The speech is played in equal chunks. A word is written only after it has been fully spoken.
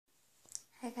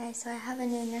Hi guys, so I have a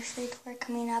new nursery tour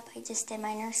coming up. I just did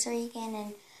my nursery again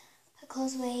and put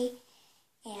clothes away.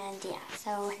 And yeah,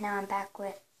 so now I'm back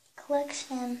with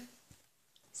collection.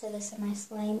 So this is my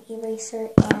slime eraser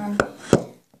and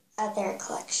other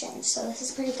collection. So this is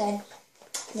pretty good.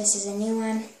 This is a new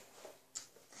one.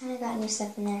 Kind of got new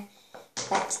stuff in there.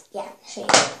 But yeah, I'll show you.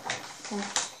 So,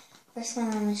 first one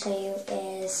I'm going to show you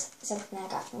is something I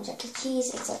got from Chuck E.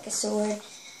 Cheese. It's like a sword.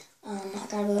 I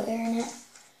got a little air in it.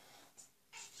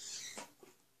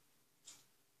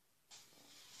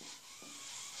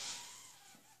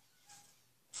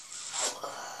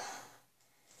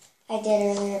 I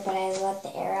did earlier, but I let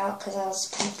the air out because I was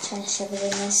kind of trying to shove it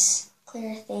in this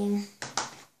clear thing.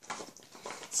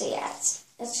 So yeah, it's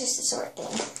just a sword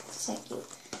thing. It's like you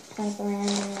clank around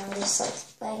and I'm just like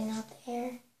letting out the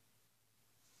air.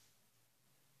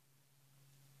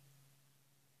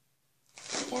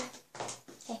 Yeah.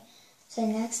 Okay. So the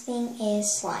next thing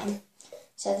is slime.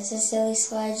 So this is Silly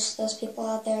Sludge. Those people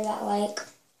out there that like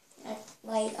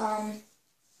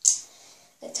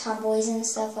the tomboys and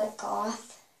stuff, like goth.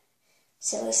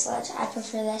 Silly Sludge. I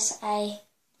prefer this. I'm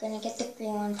going to get the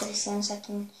green one pretty soon so I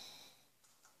can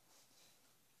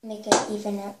make it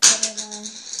even a better one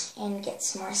and get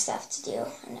some more stuff to do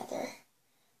another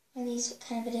one of these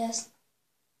kind of videos.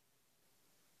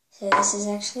 So this is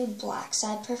actually black, so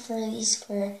I prefer these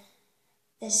for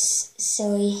this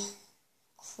silly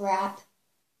crap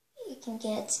you can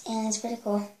get, and it's pretty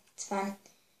cool. It's fun.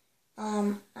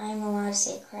 I'm allowed to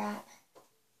say crap.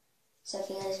 So if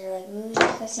you guys are like, ooh,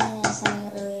 you're cussing, it's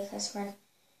not really a cuss word.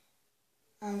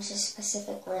 It's just a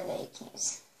specific word that you can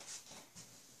use.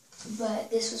 But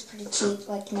this was pretty cheap,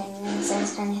 like 99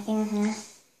 cents kind of thing here.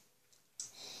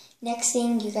 Next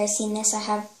thing, you guys seen this, I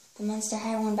have the Monster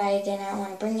High one, but I didn't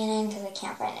want to bring it in because I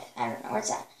can't find it. I don't know where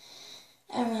it's at.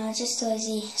 I don't know, I'm just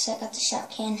lazy, so I got the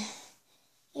Shopkin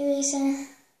eraser.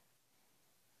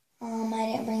 I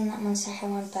didn't bring that Monster High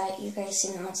one, but you guys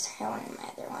seen the Monster High one in my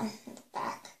other one, in the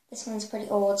back. This one's pretty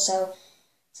old, so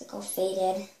it's like all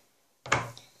faded.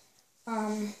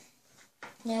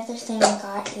 The other thing I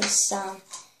got is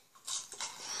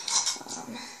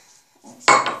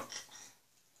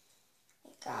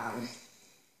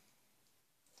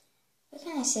what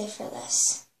can I say for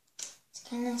this? It's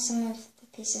kind of, some of the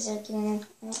pieces are getting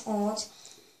old,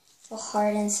 a little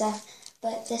hard and stuff,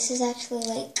 but this is actually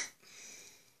like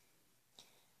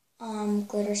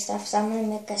glitter stuff, so I'm going to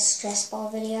make a stress ball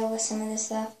video with some of this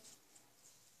stuff.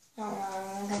 I don't know,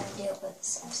 I'm going to deal with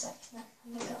some stuff. Let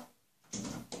me go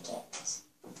get this.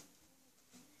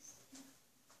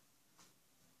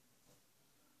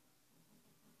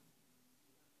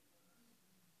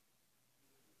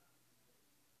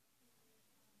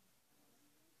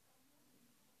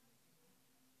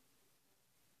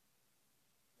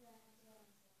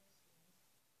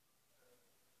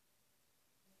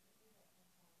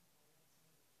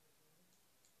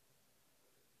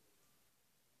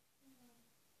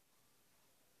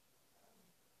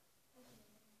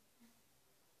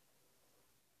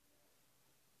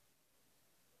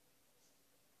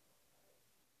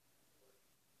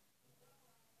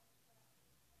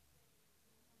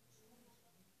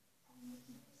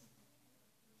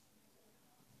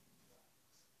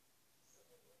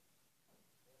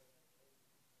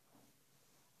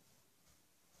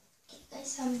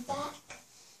 Guys, I'm back,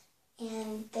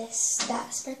 and that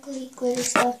sparkly glitter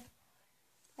stuff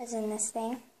is in this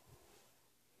thing.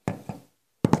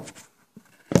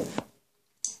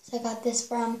 So I got this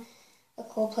from a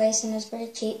cool place, and it's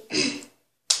pretty cheap.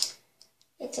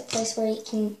 It's a place where you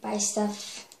can buy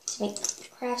stuff to make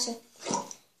crafts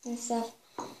and stuff.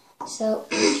 So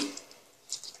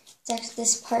it's actually,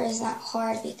 this part is not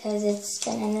hard because it's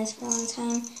been in this for a long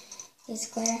time. It's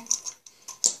clear.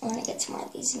 I want to get some more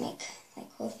of these and make like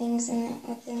cool things in it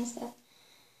with it and stuff.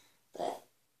 But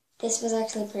this was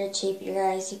actually pretty cheap, you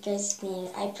guys.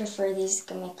 I prefer these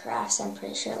to make crafts. I'm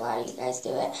pretty sure a lot of you guys do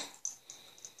it.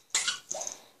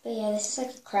 But yeah, this is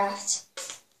like a craft.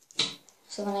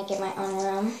 So when I get my own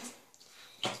room,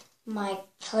 my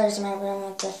colors in my room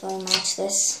will definitely match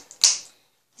this.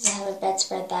 Because I have a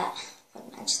bedspread that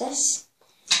would match this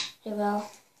pretty well.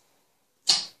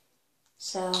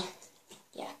 So,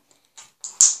 yeah.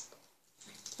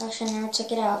 I wish I never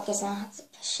took it out because now I have to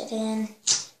push it in. Do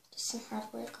some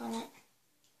hard work on it.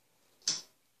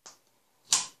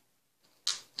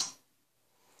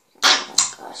 Oh my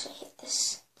gosh, I hate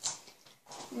this.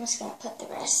 I'm just going to put the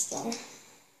rest in.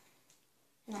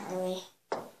 Not really.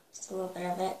 Just a little bit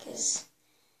of it because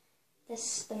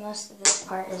the most of this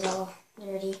part is all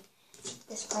dirty.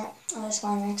 This part, oh, this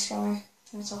one, extra one,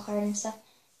 it's all hard and stuff.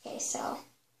 Okay, so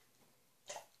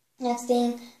Next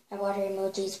thing, my water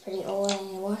emoji is pretty old. I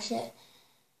need to wash it.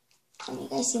 You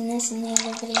guys seen this in the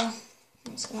other video? I'm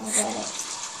just gonna wet it.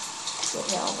 Get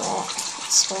it all wet.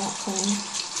 Spray it clean.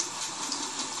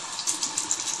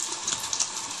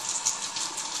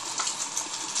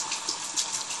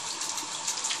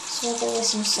 So I'll go with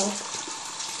some soap.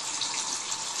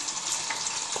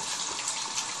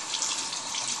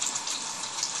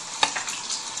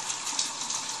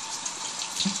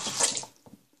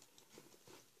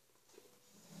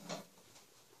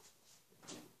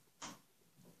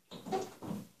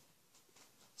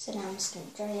 So now I'm just going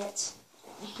to dry it.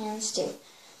 Dry my hands too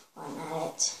while I'm at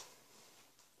it.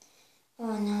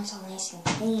 Oh, now it's all nice and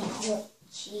clean. Look,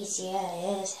 jeez, yeah,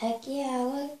 it is. Heck yeah,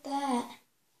 look at that.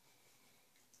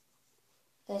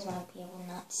 You guys won't be able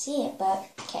not to see it, but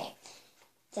okay.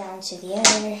 Down to the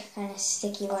other kind of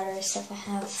sticky water stuff I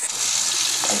have.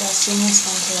 You guys seen this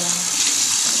one too.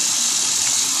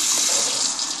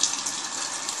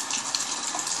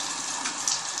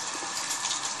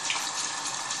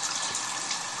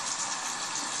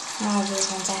 All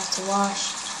these ones I have to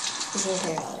wash because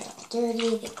they're all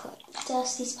dirty. They collect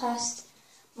dust these past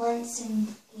months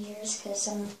and years because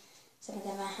some of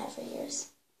them I had for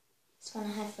years. This one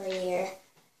I had for a year.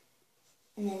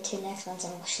 And then two next ones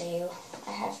I'm going to show you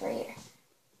I had for a year.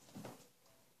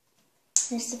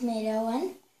 Here's the tomato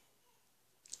one.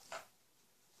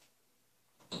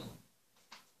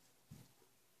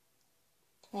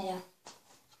 Tomato.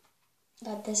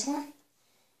 Got this one.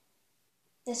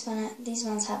 These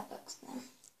ones have bugs in them.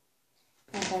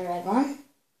 And the red one.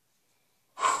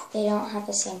 They don't have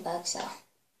the same bug, so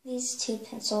these two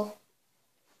pencil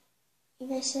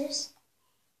erasers.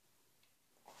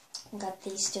 I got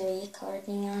these three colored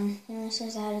neon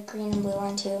erasers. I had a green and blue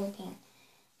one too, and pink.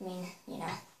 I mean, you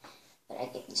know, but I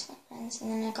gave these to my friends.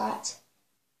 And then I got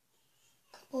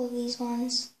a couple of these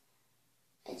ones.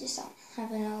 I just don't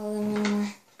have enough of them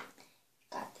anymore.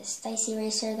 Got this dice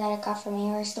eraser that I got from the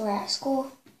eraser store at school.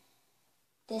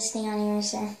 This neon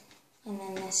eraser. And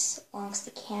then this long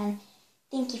stick can.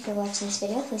 Thank you for watching this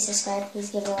video. Please subscribe. Please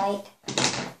give it a like.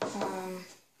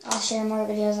 I'll share more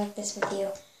videos like this with you.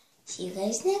 See you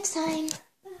guys next time.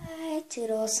 Bye.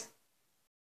 Toodles.